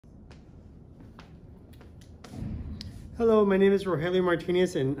Hello, my name is Rogelio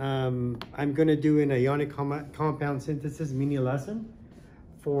Martinez, and I'm going to do an ionic compound synthesis mini lesson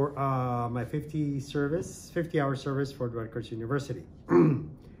for my 50-hour service for Rutgers University.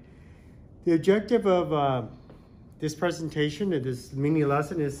 The objective of this presentation and this mini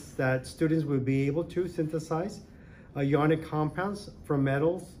lesson is that students will be able to synthesize ionic compounds from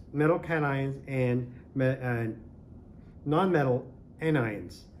metal cations and non-metal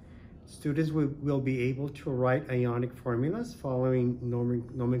anions. Students will be able to write ionic formulas following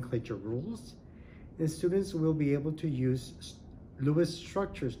nomenclature rules, and students will be able to use Lewis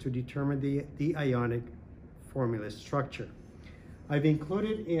structures to determine the ionic formula structure. I've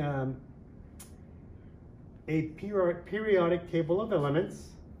included a periodic table of elements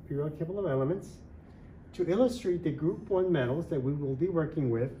to illustrate the group 1 metals that we will be working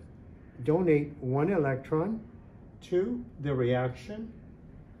with donate 1 electron to the reaction.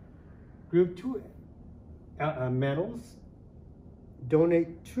 Group 2 metals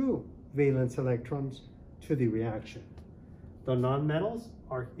donate 2 valence electrons to the reaction. The non-metals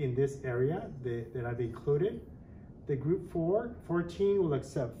are in this area that I've included. The group 14 will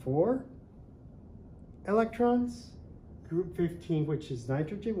accept 4 electrons. Group 15, which is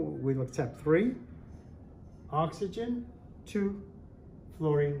nitrogen, will accept 3. Oxygen, 2.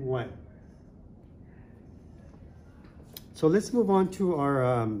 Fluorine, 1. So let's move on to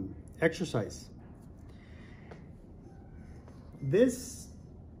our exercise. This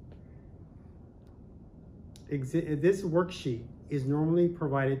worksheet is normally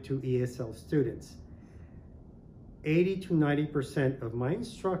provided to ESL students. 80 to 90% of my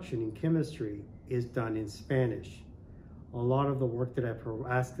instruction in chemistry is done in Spanish. A lot of the work that I've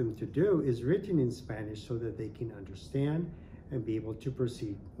asked them to do is written in Spanish so that they can understand and be able to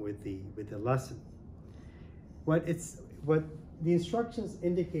proceed with the lesson. What the instructions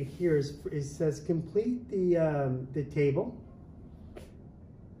indicate here is it says complete the table,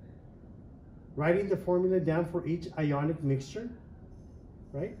 writing the formula down for each ionic mixture,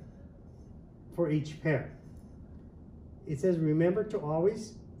 right? For each pair. It says remember to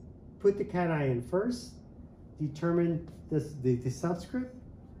always put the cation first, determine the subscript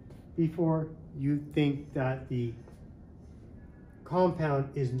before you think that the compound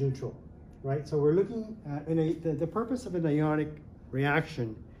is neutral. Right, so we're looking at the purpose of an ionic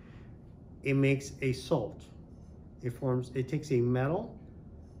reaction. It makes a salt. It takes a metal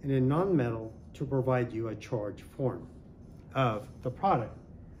and a non-metal to provide you a charged form of the product.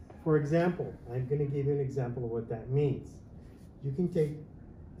 For example, I'm going to give you an example of what that means. You can take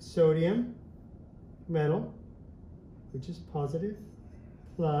sodium metal, which is positive,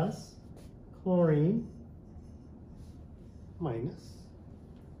 plus chlorine minus.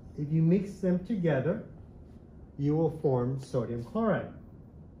 If you mix them together, you will form sodium chloride.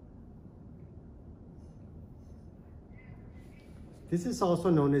 This is also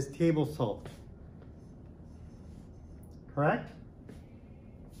known as table salt. Correct?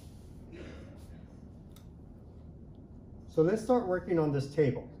 So let's start working on this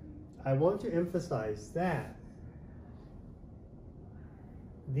table. I want to emphasize that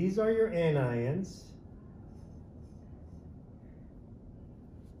these are your anions,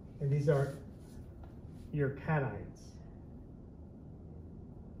 and these are your cations.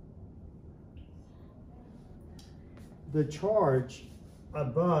 The charge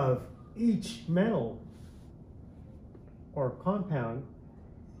above each metal or compound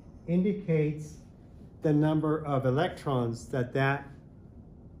indicates the number of electrons that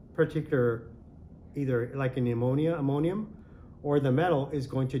particular, either like an ammonium or the metal, is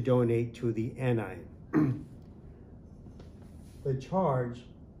going to donate to the anion. The charge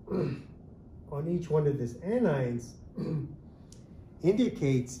on each one of these anions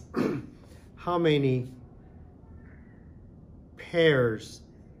indicates how many pairs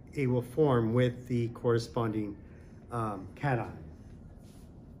it will form with the corresponding cation.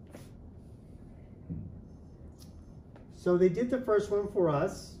 So they did the first one for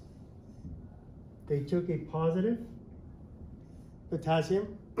us. They took a positive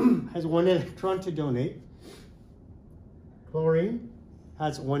potassium, has 1 electron to donate. Chlorine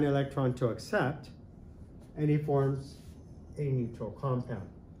has 1 electron to accept, and it forms a neutral compound.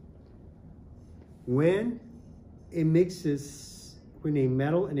 When it mixes, when a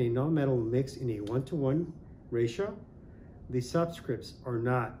metal and a non-metal mix in a 1-to-1 ratio, the subscripts are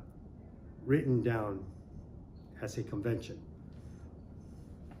not written down as a convention.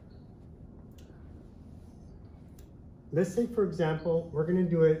 Let's say, for example, we're going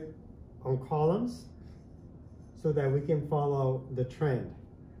to do it on columns so that we can follow the trend.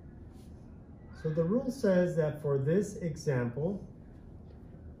 So the rule says that for this example,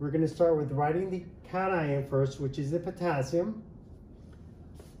 we're going to start with writing the cation first, which is the potassium,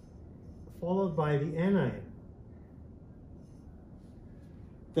 followed by the anion.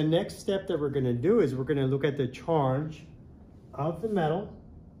 The next step that we're going to do is we're going to look at the charge of the metal,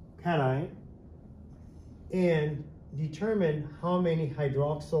 cation, and determine how many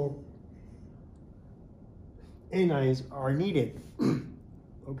hydroxyl anions are needed.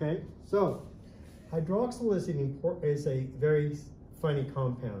 Okay, so hydroxyl is a very funny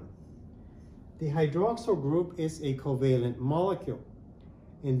compound. The hydroxyl group is a covalent molecule.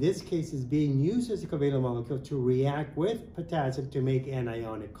 In this case, it's being used as a covalent molecule to react with potassium to make an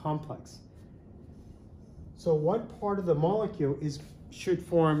ionic complex. So what part of the molecule should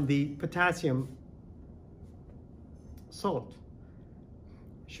form the potassium salt?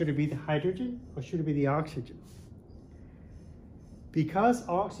 Should it be the hydrogen or should it be the oxygen? Because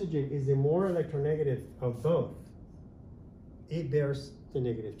oxygen is the more electronegative of both, it bears the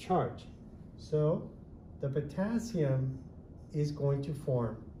negative charge. So the potassium is going to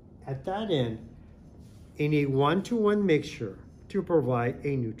form at that end in a 1-to-1 mixture to provide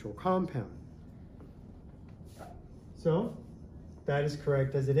a neutral compound. So that is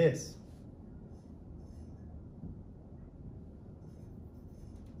correct as it is.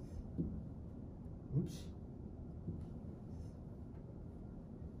 Oops.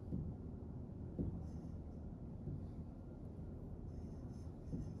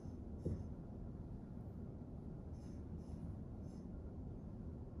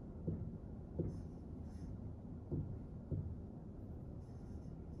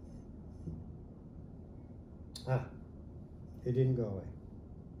 Ah, it didn't go away.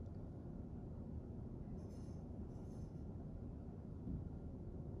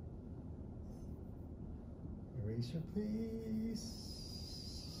 Eraser, please.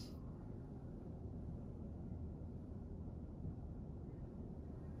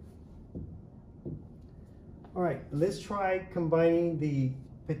 All right, let's try combining the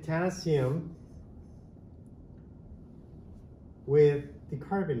potassium with the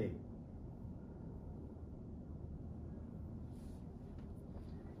carbonate.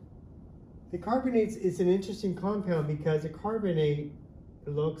 The carbonate is an interesting compound because the carbonate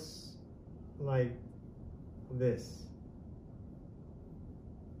looks like this.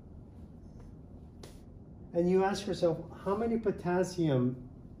 And you ask yourself, how many potassium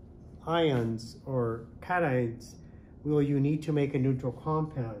ions or cations will you need to make a neutral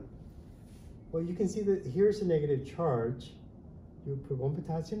compound? Well, you can see that here's a negative charge. You put one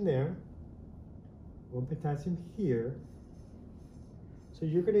potassium there, one potassium here. So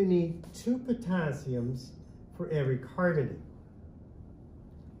you're going to need 2 potassiums for every carbonate.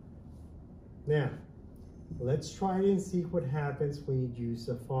 Now, let's try it and see what happens when you use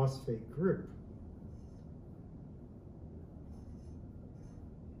a phosphate group.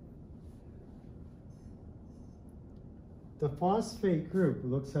 The phosphate group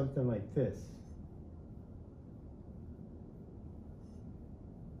looks something like this.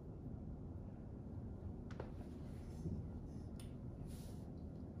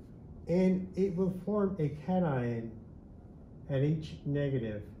 And it will form a cation at each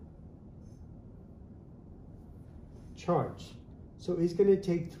negative charge. So it's going to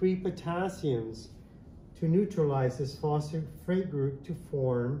take 3 potassiums to neutralize this phosphate group to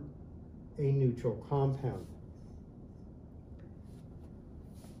form a neutral compound.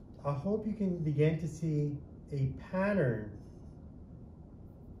 I hope you can begin to see a pattern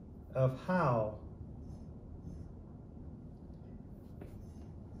of how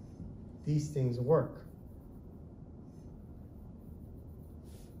these things work.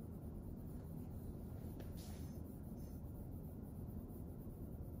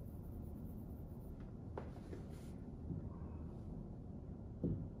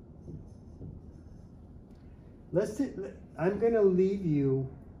 I'm going to leave you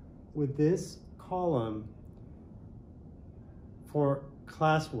with this column for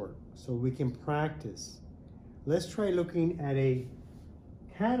classwork so we can practice. Let's try looking at a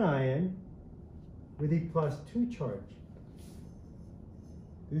cation with a +2 charge.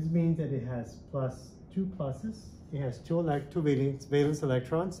 This means that it has +2 pluses. It has 2 valence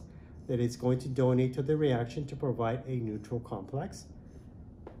electrons that it's going to donate to the reaction to provide a neutral complex.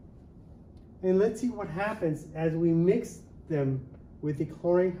 And let's see what happens as we mix them with the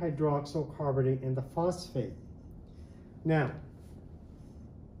chlorine hydroxyl carbonate and the phosphate. Now,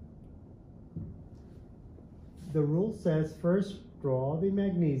 the rule says first draw the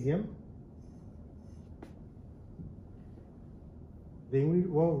magnesium, then we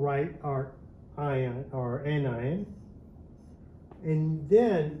will write our ion or anion, and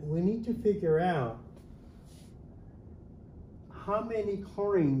then we need to figure out how many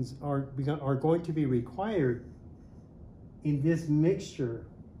chlorines are going to be required in this mixture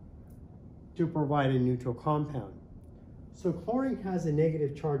to provide a neutral compound. So chlorine has a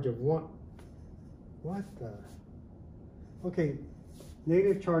negative charge of 1. What the? Okay,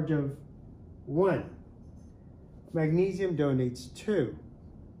 negative charge of 1. Magnesium donates 2.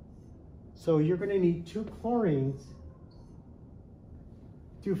 So you're going to need 2 chlorines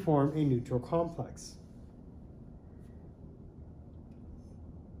to form a neutral complex.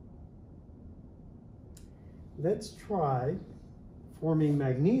 Let's try forming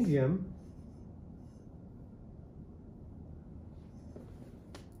magnesium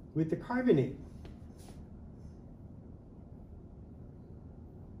with the carbonate.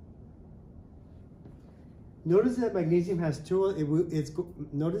 Notice that magnesium has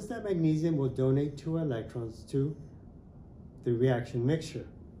notice that magnesium will donate 2 electrons to the reaction mixture.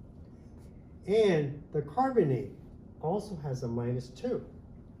 And the carbonate also has a -2.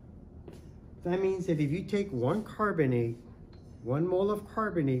 That means that if you take 1 carbonate, 1 mole of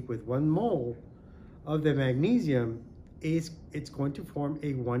carbonate with 1 mole of the magnesium, it's going to form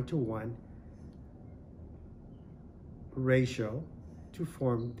a 1-to-1 ratio to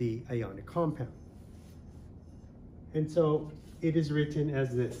form the ionic compound. And so it is written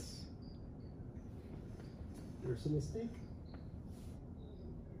as this. There's a mistake.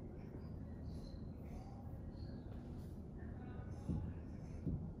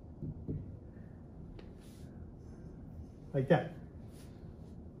 Like that.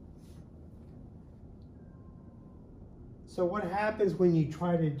 So what happens when you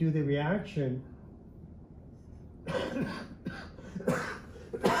try to do the reaction?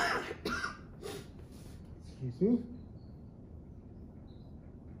 Excuse me.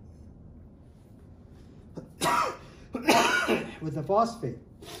 With the phosphate,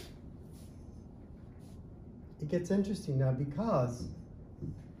 it gets interesting now because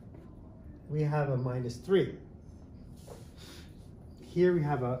we have a -3. Here we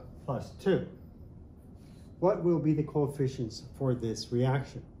have a +2. What will be the coefficients for this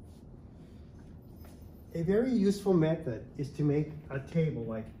reaction? A very useful method is to make a table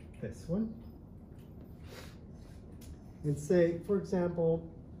like this one and say, for example,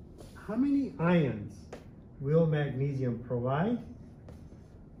 how many ions will magnesium provide?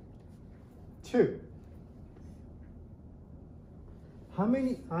 2. How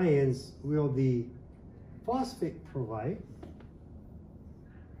many ions will the phosphate provide?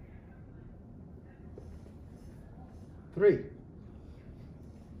 3.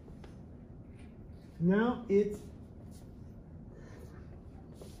 Now you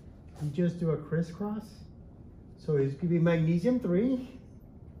just do a crisscross. So it's going to be magnesium 3,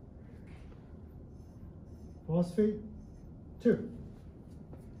 phosphate 2.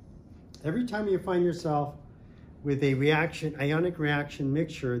 Every time you find yourself with a reaction, ionic reaction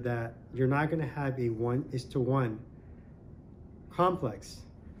mixture that you're not going to have a 1:1 complex,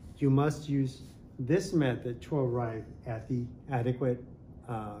 you must use this method to arrive at the adequate,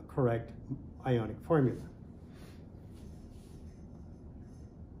 correct ionic formula.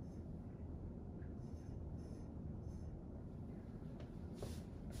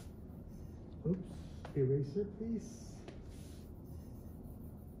 Oops, eraser please.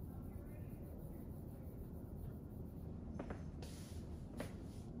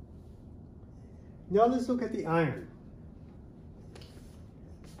 Now let's look at the iron.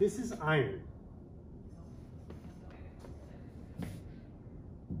 This is iron.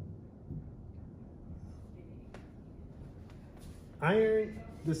 Iron,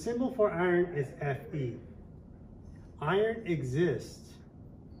 the symbol for iron is Fe. Iron exists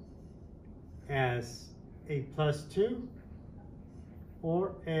as a +2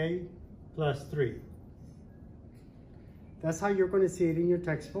 or a +3. That's how you're going to see it in your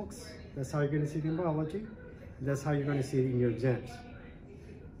textbooks. That's how you're going to see it in biology. That's how you're going to see it in your exams.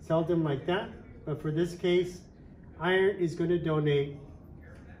 Seldom like that, but for this case, iron is going to donate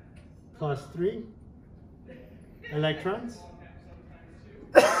 +3 electrons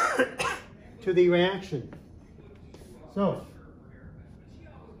to the reaction. So,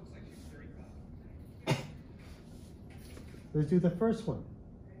 let's do the first one.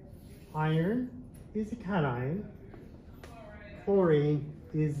 Iron is a cation. Chlorine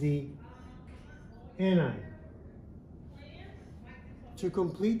is the anion. To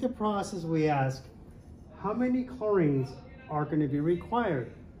complete the process, we ask, how many chlorines are going to be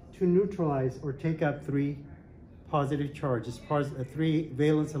required to neutralize or take up 3 positive charges, 3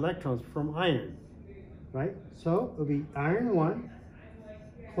 valence electrons from iron, right? So it'll be iron 1,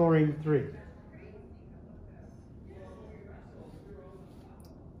 chlorine 3.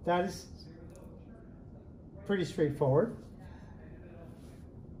 That is pretty straightforward.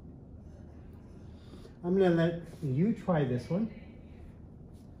 I'm gonna let you try this one.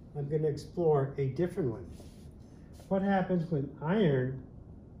 I'm gonna explore a different one. What happens when iron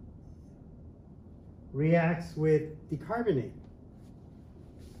reacts with dicarbonate?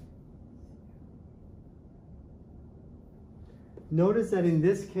 Notice that in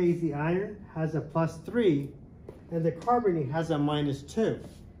this case, the iron has a +3 and the carbonate has a -2.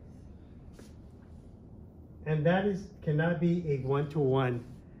 And that cannot be a 1-to-1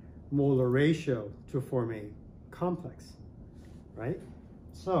 molar ratio to form a complex, right?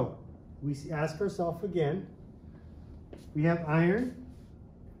 So we ask ourselves again, we have iron.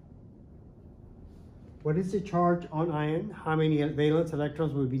 What is the charge on iron? How many valence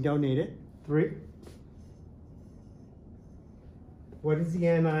electrons will be donated? 3. What is the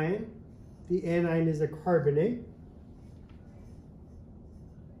anion? The anion is a carbonate.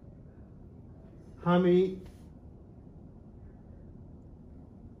 How many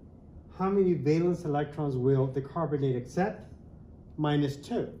valence electrons will the carbonate accept?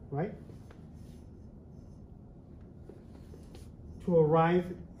 -2, right? To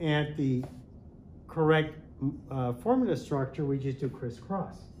arrive at the correct formula structure, we just do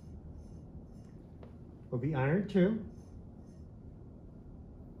crisscross. Will be iron 2,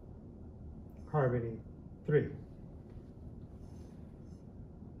 carbonate 3.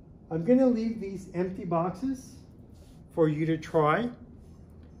 I'm going to leave these empty boxes for you to try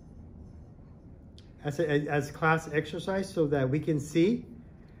as class exercise so that we can see.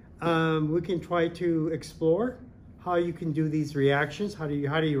 We can try to explore how you can do these reactions. How do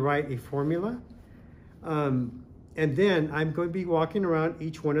you write a formula? And then I'm going to be walking around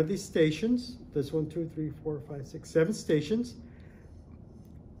each one of these stations. This 1, 2, 3, 4, 5, 6, 7 stations.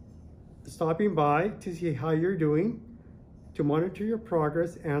 Stopping by to see how you're doing, to monitor your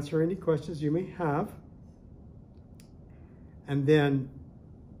progress, answer any questions you may have. And then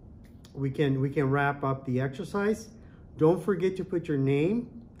we can wrap up the exercise. Don't forget to put your name,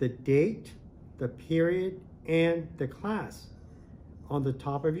 the date, the period, and the class on the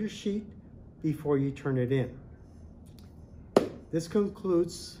top of your sheet before you turn it in. This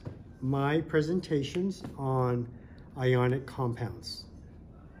concludes my presentations on ionic compounds.